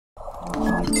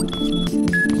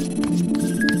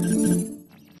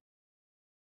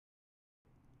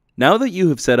Now that you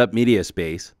have set up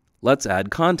MediaSpace, let's add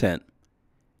content.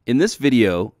 In this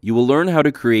video, you will learn how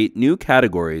to create new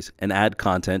categories and add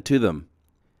content to them.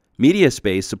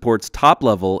 MediaSpace supports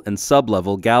top-level and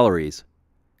sub-level galleries.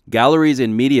 Galleries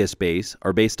in MediaSpace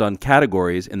are based on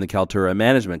categories in the Kaltura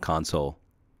Management Console.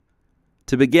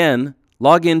 To begin,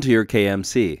 log into your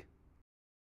KMC.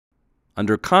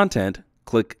 Under Content,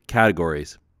 click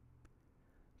Categories.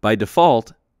 By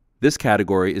default, this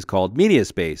category is called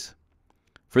MediaSpace.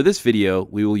 For this video,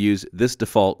 we will use this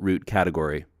default root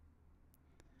category.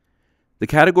 The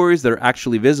categories that are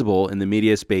actually visible in the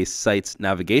MediaSpace site's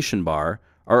navigation bar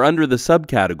are under the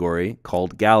subcategory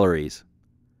called Galleries.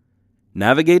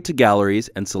 Navigate to Galleries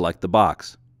and select the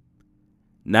box.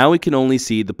 Now we can only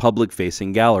see the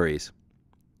public-facing galleries.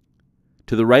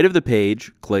 To the right of the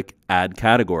page, click Add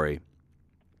Category.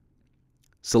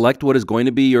 Select what is going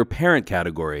to be your parent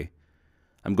category.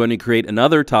 I'm going to create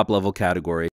another top-level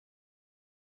category.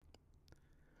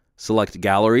 Select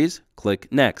Galleries, click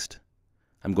Next.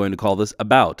 I'm going to call this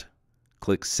About.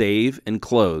 Click Save and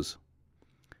Close.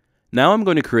 Now I'm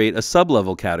going to create a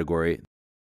sub-level category.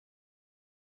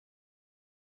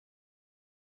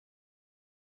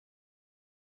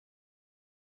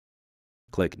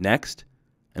 Click Next,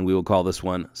 and we will call this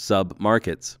one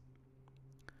Sub-Markets.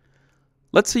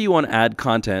 Let's say you want to add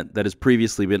content that has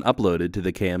previously been uploaded to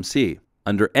the KMC.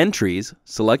 Under Entries,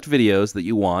 select videos that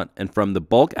you want, and from the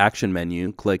Bulk Action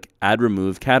menu, click Add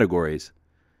Remove Categories.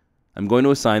 I'm going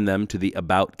to assign them to the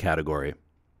About category.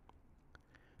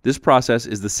 This process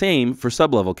is the same for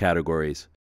sub-level categories.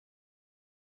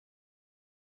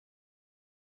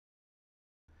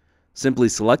 Simply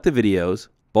select the videos,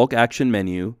 Bulk Action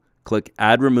menu, click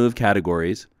Add Remove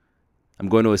Categories. I'm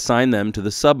going to assign them to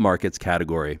the Sub-Markets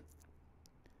category.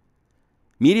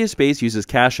 MediaSpace uses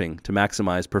caching to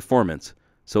maximize performance,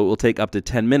 so it will take up to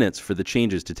 10 minutes for the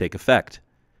changes to take effect.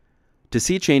 To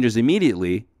see changes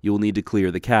immediately, you will need to clear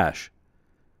the cache.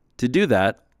 To do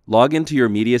that, log into your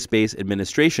MediaSpace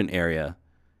administration area.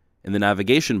 In the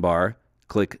navigation bar,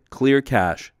 click Clear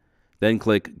Cache, then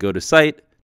click Go to Site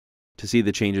to see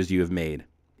the changes you have made.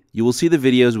 You will see the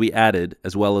videos we added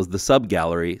as well as the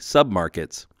sub-gallery,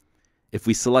 Sub-Markets. If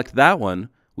we select that one,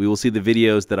 we will see the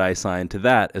videos that I assigned to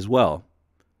that as well.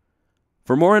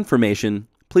 For more information,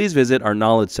 please visit our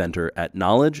Knowledge Center at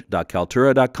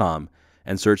knowledge.kaltura.com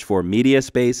and search for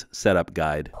MediaSpace Setup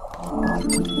Guide.